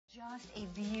Just a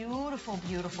beautiful,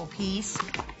 beautiful piece,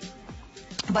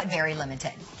 but very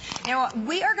limited. Now,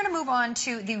 we are going to move on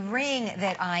to the ring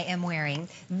that I am wearing.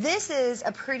 This is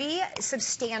a pretty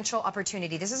substantial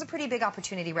opportunity. This is a pretty big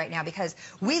opportunity right now because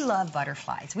we love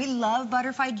butterflies. We love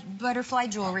butterfly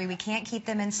jewelry. We can't keep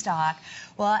them in stock.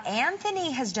 Well,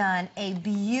 Anthony has done a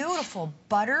beautiful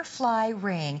butterfly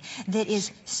ring that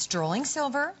is sterling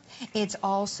silver. It's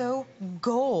also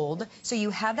gold. So you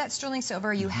have that sterling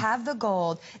silver, you have the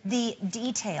gold, the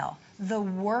detail, the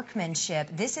workmanship.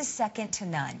 This is second to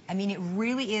none. I mean, it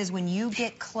really is when you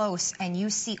get close and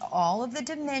you see all of the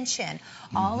dimension,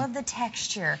 all of the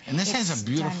texture. And this has a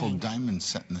beautiful diamond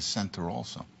set in the center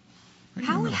also.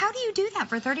 How do you do that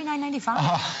for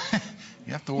 $39.95?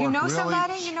 You have to work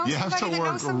somebody? You have to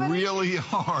work really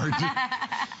hard.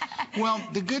 Well,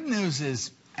 the good news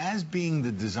is, as being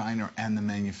the designer and the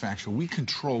manufacturer, we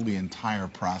control the entire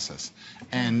process.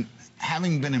 And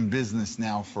having been in business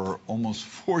now for almost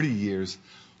 40 years,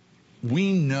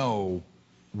 we know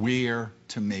where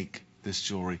to make this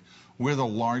jewelry. We're the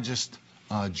largest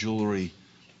jewelry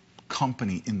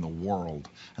company in the world.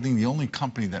 I think the only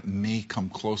company that may come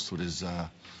close to it is,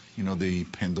 you know, the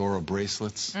Pandora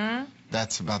bracelets.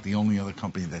 That's about the only other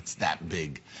company that's that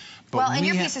big. But well, and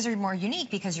your pieces are more unique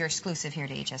because you're exclusive here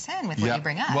to HSN with what you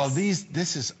bring us. Well,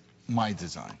 this is my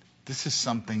design. This is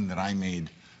something that I made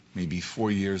maybe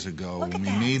 4 years ago. When we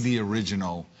made the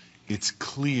original, it's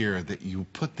clear that you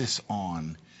put this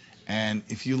on, and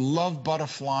if you love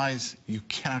butterflies, you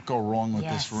cannot go wrong with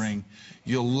this ring.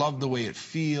 You'll love the way it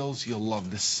feels. You'll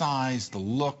love the size, the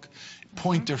look.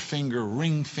 Pointer finger,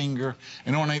 ring finger.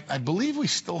 And I believe we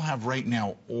still have right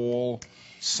now all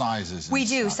sizes. We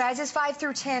do. Sizes 5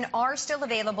 through 10 are still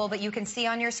available, but you can see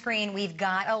on your screen we've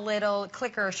got a little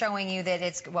clicker showing you that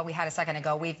it's, well, we had a second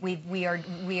ago. We are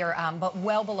but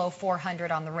well below 400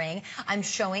 on the ring. I'm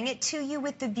showing it to you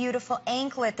with the beautiful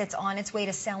anklet that's on its way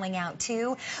to selling out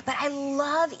too. But I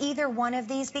love either one of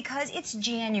these because it's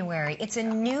January. It's a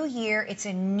new year. It's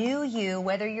a new you.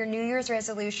 Whether your New Year's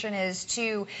resolution is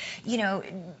to, you know,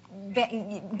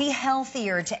 be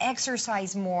healthier, to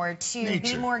exercise more, to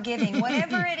be more giving,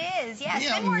 whatever it is. Yes,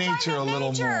 spend more time in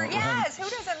nature. Yes, who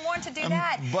doesn't want to do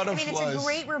that? I mean, it's a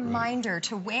great reminder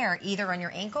to wear either on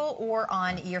your ankle or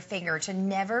on your finger, to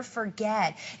never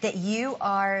forget that you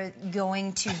are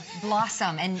going to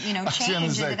blossom and, you know,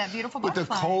 change into that beautiful butterfly. With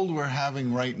the cold we're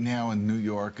having right now in New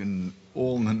York and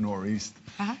all in the Northeast,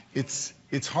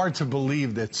 it's hard to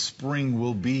believe that spring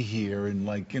will be here in,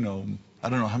 like, you know, I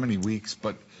don't know how many weeks,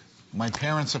 but my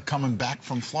parents are coming back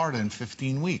from Florida in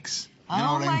 15 weeks. You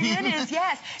know what I mean? Goodness,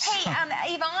 yes.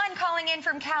 Hey, Yvonne calling in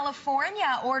from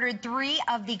California ordered 3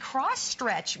 of the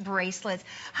cross-stretch bracelets.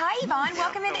 Hi, Yvonne.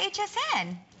 Welcome into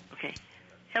HSN. Okay.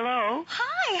 Hello.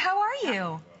 Hi, how are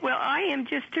you? Well, I am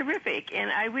just terrific, and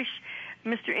I wish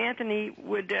Mr. Anthony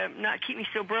would not keep me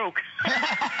so broke.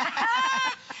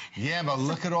 Yeah, but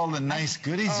look at all the nice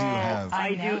goodies you have.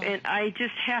 I do, and I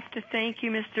just have to thank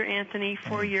you, Mr. Anthony,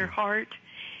 for your heart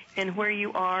and where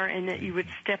you are, and that you would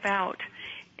step out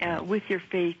with your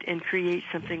faith and create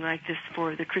something like this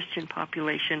for the Christian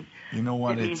population. You know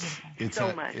what? It's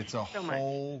so much. It's a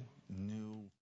whole new